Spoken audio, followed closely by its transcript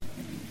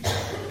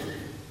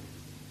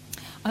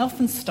I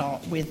often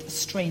start with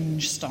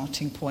strange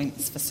starting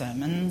points for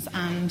sermons,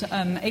 and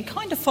it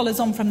kind of follows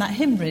on from that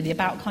hymn, really,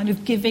 about kind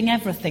of giving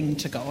everything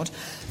to God,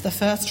 the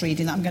first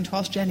reading that I'm going to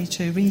ask Jenny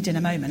to read in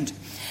a moment.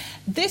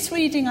 This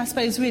reading, I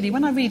suppose, really,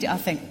 when I read it, I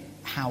think,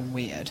 how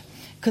weird,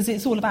 because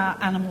it's all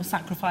about animal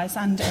sacrifice,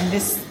 and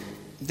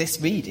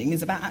this reading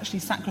is about actually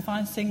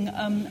sacrificing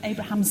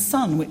Abraham's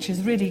son, which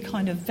is really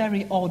kind of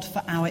very odd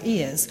for our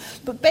ears.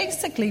 But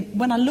basically,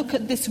 when I look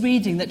at this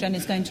reading that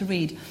Jenny's going to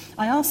read,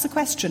 I ask the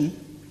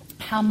question,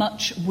 how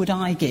much would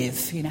I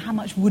give? You know, how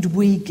much would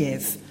we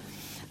give?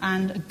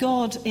 And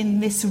God, in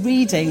this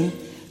reading,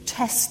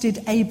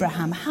 tested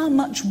Abraham. How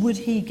much would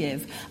he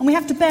give? And we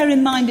have to bear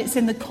in mind it's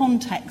in the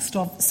context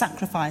of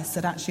sacrifice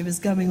that actually was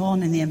going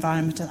on in the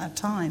environment at that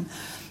time.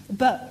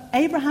 But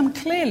Abraham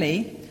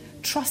clearly,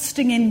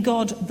 trusting in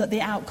God that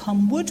the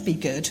outcome would be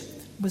good,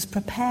 was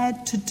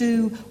prepared to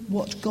do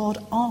what God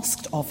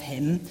asked of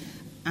him.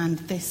 And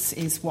this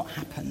is what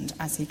happened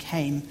as he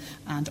came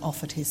and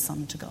offered his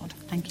son to God.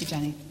 Thank you,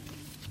 Jenny.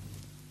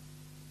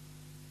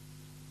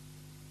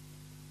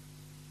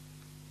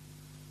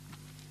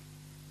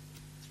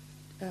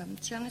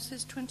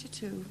 Genesis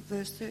 22,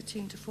 verse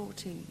 13 to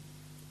 14.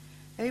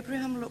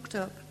 Abraham looked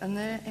up, and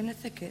there in a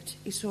thicket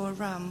he saw a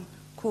ram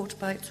caught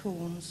by its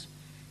horns.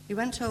 He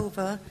went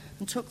over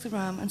and took the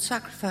ram and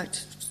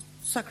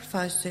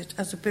sacrificed it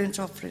as a burnt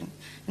offering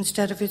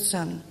instead of his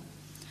son.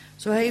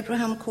 So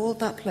Abraham called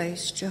that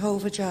place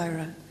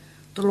Jehovah-Jireh,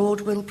 the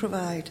Lord will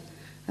provide.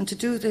 And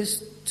to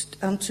this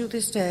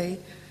day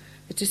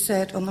it is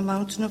said, on the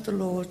mountain of the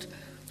Lord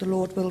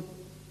will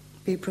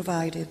be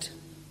provided.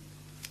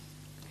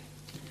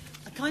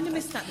 I kind of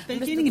missed that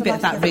beginning a bit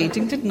of that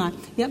reading, didn't I?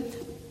 Yep.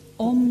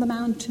 On the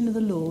mountain of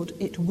the Lord,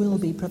 it will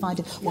be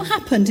provided. What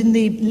happened in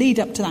the lead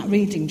up to that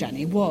reading,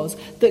 Jenny, was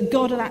that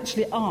God had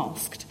actually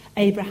asked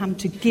Abraham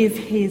to give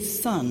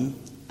his son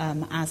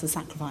as a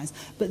sacrifice.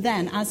 But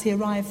then, as he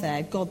arrived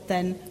there, God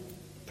then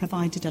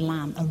provided a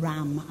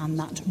ram, and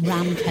that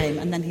ram came,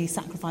 and then he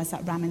sacrificed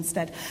that ram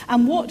instead.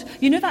 And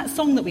that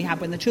song that we had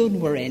when the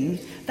children were in,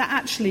 that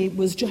actually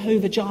was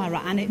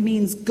Jehovah-Jireh, and it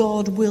means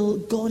God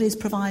is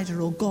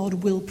provider, or God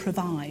will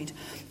provide.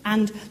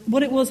 And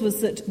what it was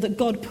that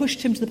God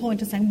pushed him to the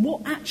point of saying,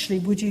 what actually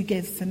would you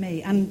give for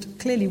me? And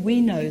clearly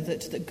we know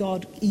that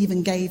God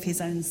even gave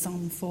his own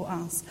son for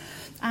us.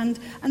 And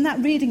that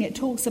reading, it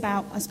talks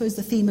about, I suppose,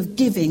 the theme of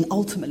giving,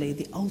 ultimately,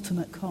 the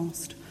ultimate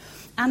cost.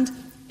 And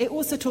it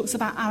also talks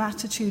about our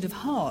attitude of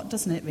heart,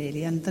 doesn't it,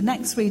 really? And the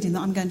next reading that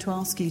I'm going to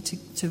ask you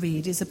to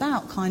read is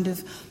about kind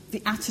of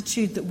the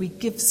attitude that we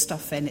give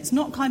stuff in. It's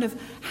not kind of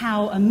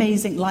how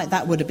amazing like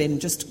that would have been,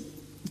 just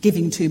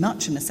giving too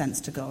much, in a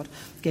sense, to God,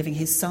 giving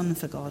his son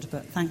for God,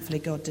 but thankfully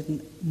God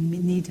didn't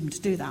need him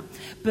to do that.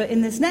 But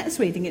in this next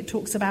reading, it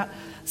talks about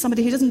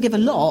somebody who doesn't give a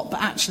lot,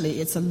 but actually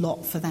it's a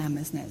lot for them,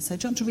 isn't it? So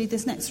do you want to read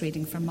this next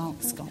reading from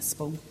Mark's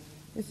Gospel?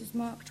 This is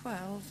Mark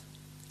 12,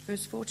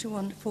 verse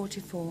 41 to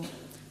 44.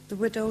 The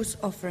widow's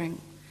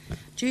offering.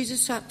 Jesus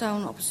sat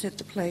down opposite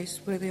the place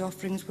where the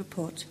offerings were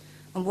put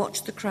and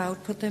watched the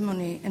crowd put their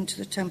money into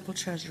the temple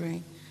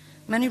treasury.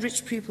 Many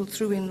rich people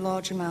threw in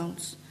large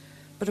amounts,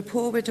 but a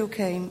poor widow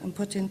came and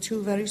put in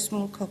 2 very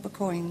small copper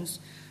coins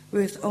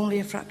worth only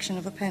a fraction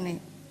of a penny.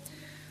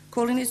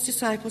 Calling his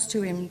disciples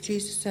to him,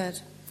 Jesus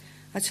said,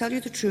 I tell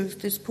you the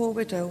truth, this poor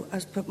widow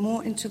has put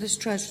more into this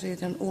treasury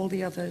than all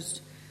the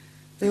others.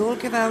 They all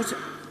gave out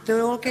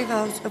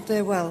of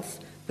their wealth,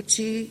 but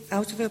she,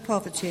 out of her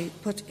poverty,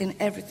 put in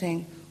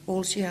everything,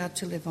 all she had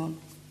to live on.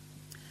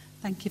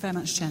 Thank you very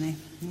much, Jenny.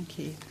 Thank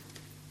you.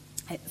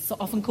 It's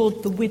often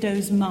called the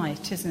widow's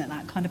mite, isn't it?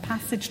 That kind of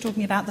passage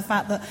talking about the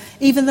fact that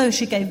even though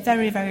she gave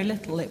very, very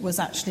little, it was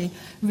actually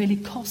really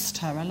cost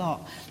her a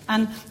lot.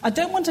 And I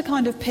don't want to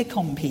kind of pick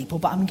on people,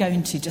 but I'm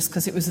going to, just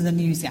because it was in the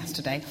news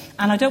yesterday.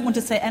 And I don't want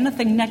to say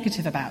anything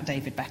negative about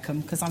David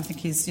Beckham, because I think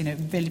he's, a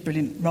really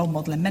brilliant role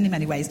model in many,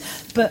 many ways.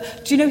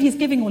 But do you know he's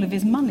giving all of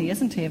his money,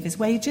 isn't he, of his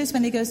wages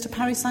when he goes to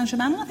Paris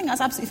Saint-Germain? I think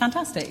that's absolutely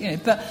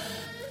fantastic, But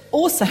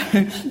also,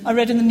 I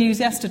read in the news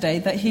yesterday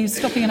that he was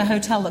stopping in a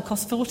hotel that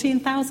cost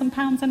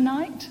 £14,000 a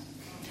night.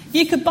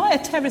 You could buy a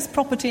terrace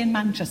property in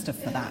Manchester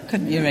for that,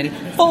 couldn't you, really?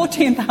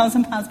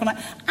 £14,000 per night.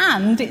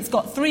 And it's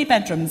got 3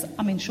 bedrooms.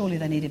 I mean, surely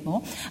they needed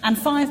more. And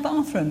 5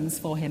 bathrooms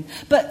for him.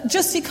 But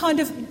just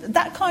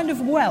that kind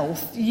of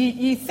wealth,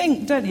 you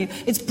think, don't you?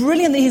 It's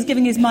brilliant that he's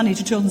giving his money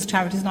to children's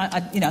charities, and I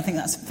think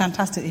that's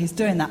fantastic that he's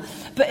doing that.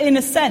 But in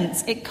a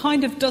sense, it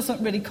kind of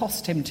doesn't really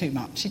cost him too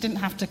much. He didn't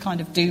have to kind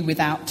of do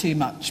without too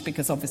much,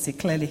 because obviously,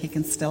 clearly, he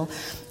can still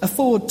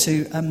afford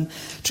to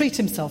treat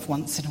himself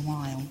once in a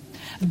while.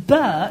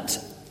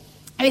 But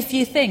if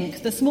you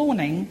think this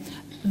morning,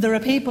 there are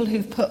people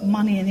who've put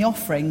money in the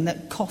offering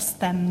that cost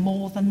them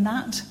more than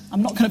that.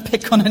 I'm not going to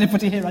pick on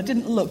anybody here. I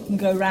didn't look and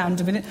go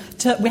around a minute.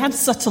 We had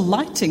subtle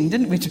lighting,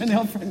 didn't we, during the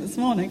offering this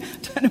morning?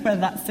 Don't know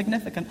whether that's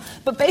significant.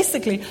 But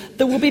basically,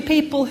 there will be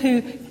people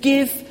who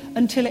give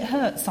until it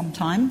hurts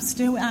sometimes.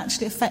 It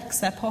actually affects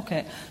their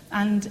pocket.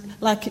 And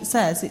like it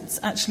says, it's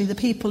actually the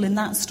people in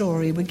that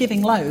story were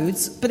giving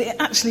loads, but it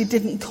actually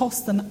didn't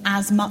cost them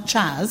as much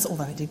as,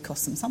 although it did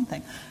cost them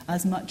something,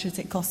 as much as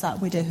it cost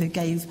that widow who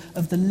gave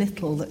of the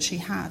little that she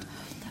had.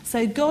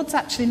 So God's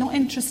actually not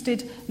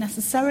interested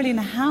necessarily in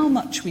how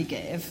much we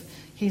give.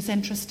 He's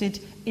interested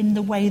in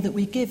the way that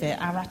we give it,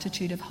 our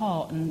attitude of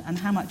heart, and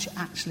how much it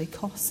actually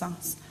costs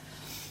us.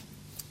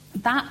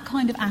 That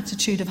kind of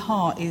attitude of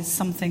heart is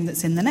something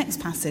that's in the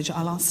next passage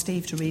I'll ask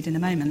Steve to read in a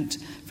moment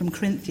from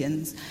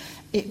Corinthians.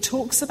 It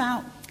talks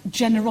about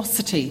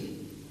generosity.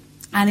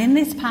 And in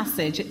this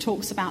passage, it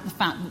talks about the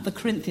fact that the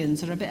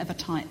Corinthians are a bit of a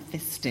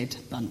tight-fisted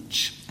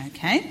bunch,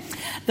 okay?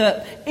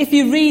 That if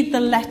you read the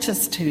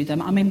letters to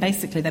them, I mean,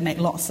 basically they make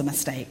lots of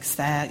mistakes.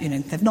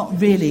 They've not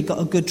really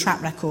got a good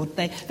track record.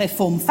 They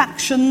form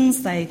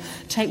factions, they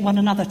take one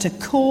another to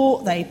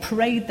court, they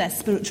parade their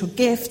spiritual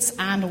gifts,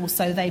 and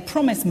also they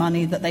promise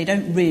money that they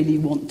don't really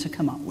want to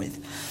come up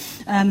with.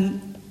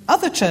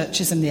 Other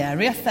churches in the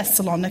area,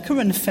 Thessalonica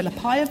and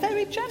Philippi, are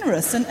very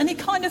generous, and he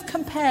kind of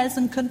compares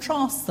and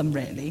contrasts them,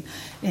 really,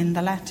 in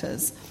the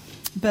letters.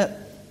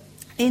 But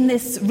in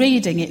this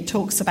reading, it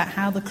talks about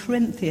how the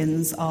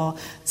Corinthians are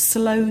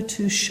slow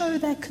to show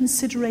their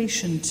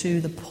consideration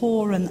to the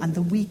poor and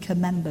the weaker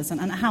members,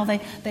 and how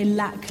they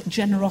lack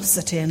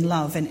generosity and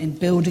love in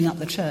building up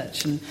the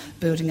church and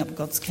building up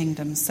God's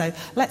kingdom. So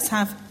let's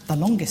have the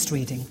longest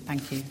reading.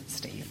 Thank you,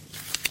 Steve.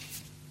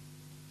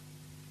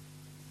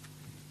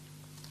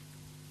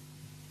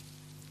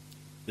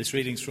 This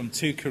reading's from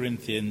 2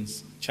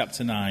 Corinthians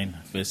chapter 9,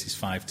 verses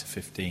 5 to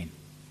 15.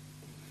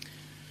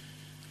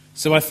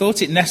 So I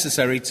thought it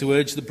necessary to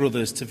urge the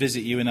brothers to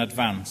visit you in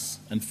advance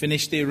and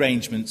finish the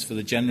arrangements for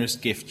the generous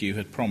gift you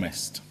had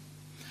promised.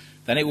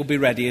 Then it will be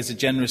ready as a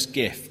generous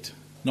gift,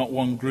 not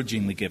one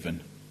grudgingly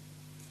given.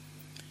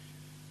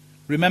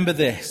 Remember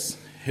this,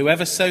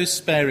 whoever sows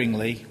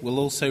sparingly will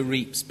also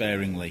reap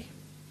sparingly,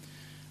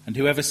 and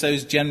whoever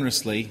sows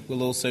generously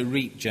will also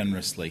reap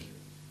generously.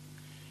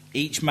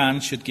 Each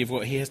man should give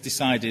what he has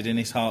decided in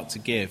his heart to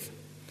give,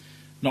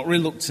 not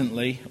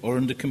reluctantly or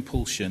under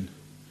compulsion,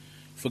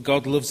 for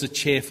God loves a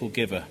cheerful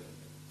giver.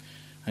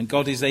 And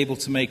God is able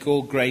to make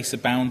all grace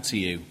abound to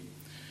you,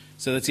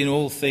 so that in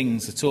all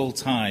things, at all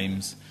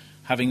times,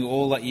 having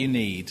all that you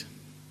need,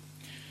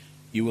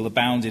 you will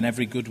abound in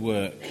every good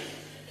work.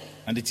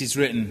 And it is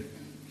written,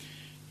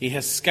 He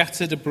has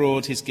scattered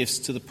abroad his gifts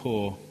to the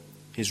poor,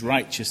 his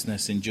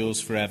righteousness endures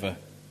forever.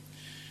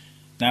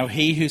 Now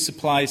he who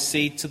supplies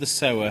seed to the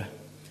sower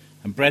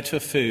and bread for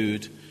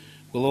food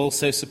will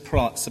also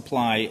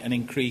supply and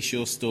increase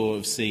your store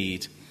of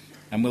seed,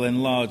 and will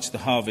enlarge the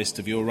harvest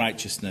of your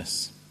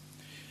righteousness.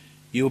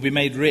 You will be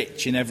made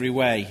rich in every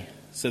way,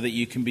 so that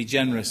you can be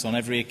generous on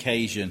every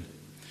occasion,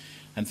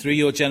 and through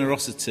your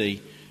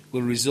generosity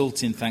will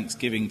result in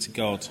thanksgiving to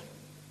God.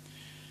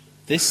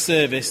 This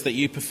service that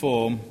you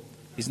perform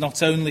is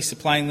not only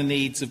supplying the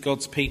needs of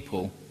God's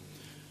people,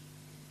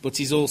 but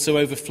is also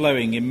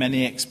overflowing in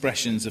many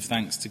expressions of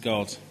thanks to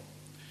God.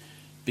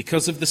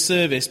 Because of the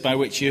service by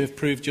which you have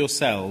proved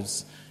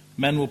yourselves,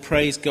 men will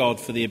praise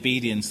God for the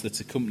obedience that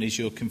accompanies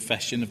your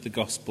confession of the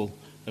gospel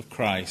of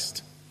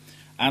Christ,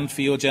 and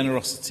for your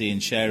generosity in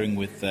sharing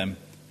with them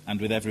and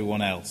with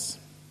everyone else.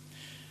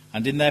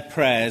 And in their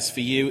prayers for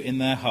you in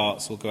their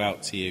hearts will go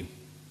out to you,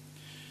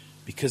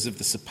 because of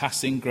the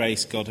surpassing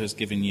grace God has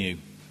given you.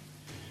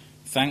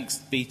 Thanks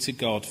be to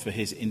God for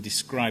his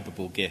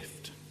indescribable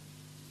gift.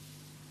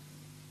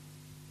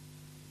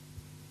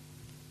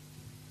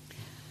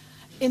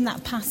 In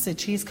that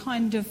passage, he's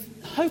kind of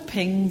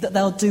hoping that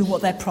they'll do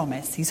what they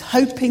promise. He's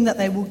hoping that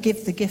they will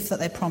give the gift that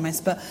they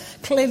promise, but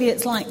clearly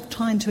it's like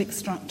trying to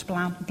extract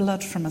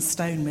blood from a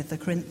stone with the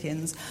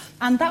Corinthians.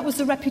 And that was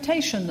the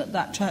reputation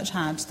that church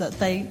had, that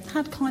they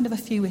had kind of a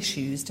few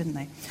issues, didn't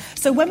they?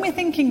 So when we're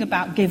thinking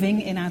about giving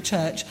in our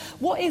church,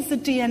 what is the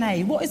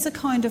DNA? What is the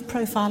kind of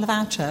profile of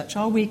our church?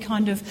 Are we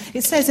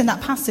it says in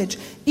that passage,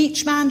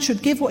 each man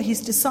should give what he's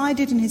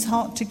decided in his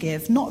heart to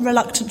give, not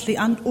reluctantly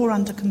or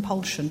under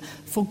compulsion,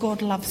 for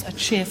God loves a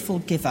cheerful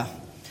giver.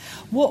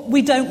 What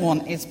we don't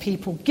want is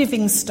people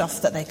giving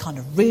stuff that they kind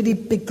of really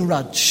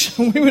begrudge.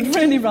 We would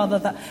really rather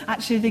that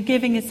actually the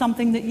giving is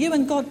something that you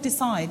and God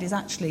decide is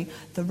actually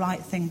the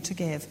right thing to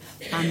give.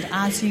 And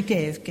as you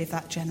give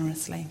that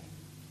generously.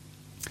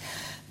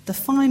 The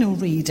final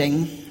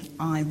reading,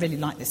 I really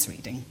like this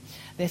reading.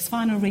 This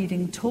final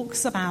reading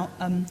talks about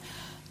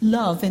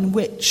love in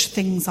which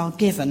things are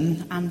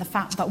given, and the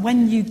fact that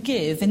when you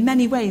give, in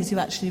many ways you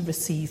actually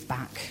receive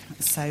back.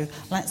 So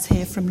let's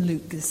hear from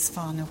Luke this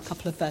final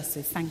couple of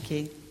verses. Thank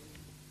you.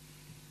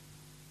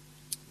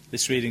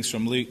 This reading's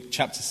from Luke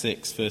chapter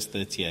 6, verse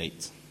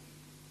 38.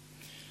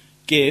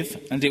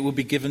 Give, and it will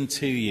be given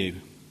to you,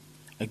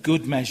 a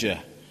good measure,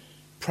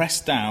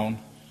 pressed down,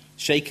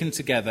 shaken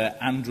together,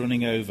 and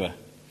running over,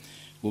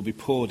 will be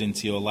poured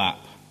into your lap.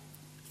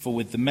 For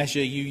with the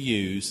measure you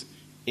use,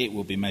 it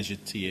will be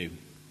measured to you.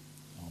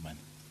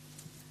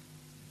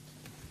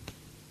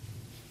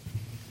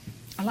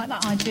 I like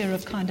that idea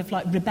of kind of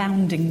like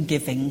rebounding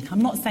giving.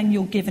 I'm not saying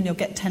you'll give and you'll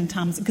get 10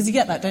 times, because you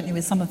get that, don't you,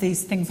 with some of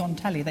these things on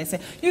telly. They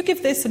say, you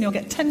give this and you'll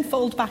get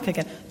tenfold back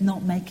again.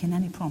 Not making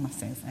any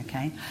promises,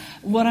 okay?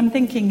 What I'm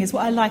thinking is,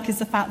 what I like is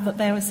the fact that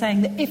they were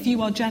saying that if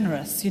you are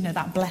generous,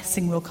 that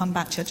blessing will come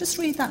back to you. Just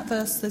read that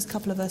verse, those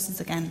couple of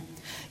verses again.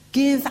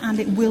 Give and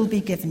it will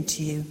be given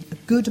to you. A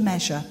good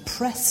measure,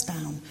 pressed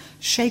down,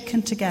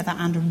 shaken together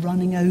and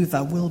running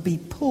over will be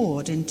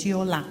poured into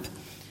your lap.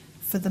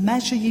 For the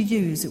measure you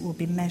use, it will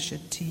be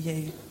measured to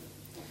you.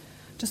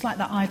 Just like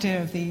that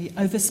idea of the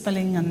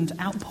overspilling and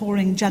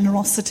outpouring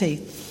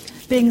generosity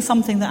being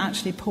something that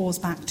actually pours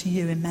back to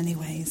you in many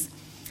ways.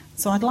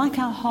 So I'd like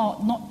our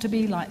heart not to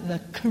be like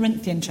the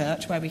Corinthian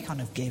church, where we kind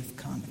of give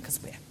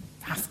because we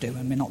have to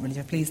and we're not really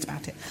pleased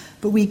about it.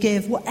 But we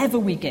give, whatever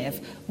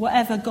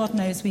God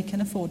knows we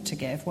can afford to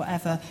give,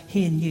 whatever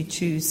he and you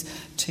choose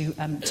to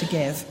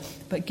give.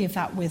 But give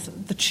that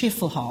with the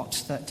cheerful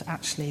heart that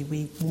actually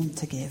we want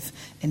to give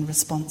in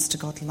response to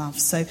God's love.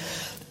 So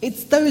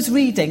it's those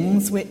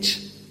readings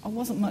which, I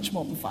wasn't much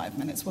more than 5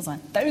 minutes, was I?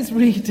 Those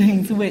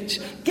readings which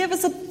give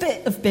us a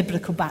bit of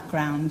biblical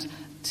background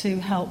to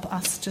help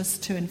us,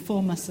 just to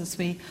inform us as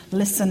we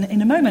listen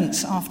in a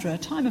moment after a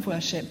time of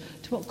worship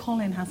to what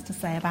Colin has to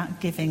say about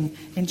giving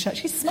in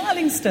church. He's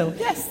smiling still.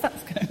 Yes,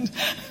 that's good.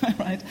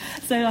 All right.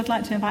 So I'd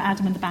like to invite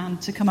Adam and the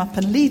band to come up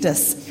and lead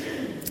us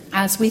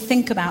as we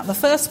think about, the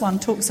first one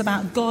talks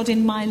about God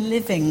in my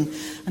living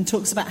and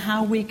talks about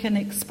how we can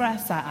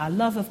express our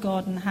love of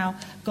God and how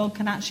God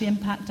can actually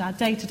impact our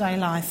day-to-day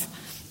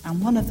life.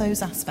 And one of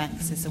those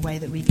aspects is the way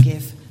that we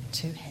give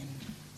to him.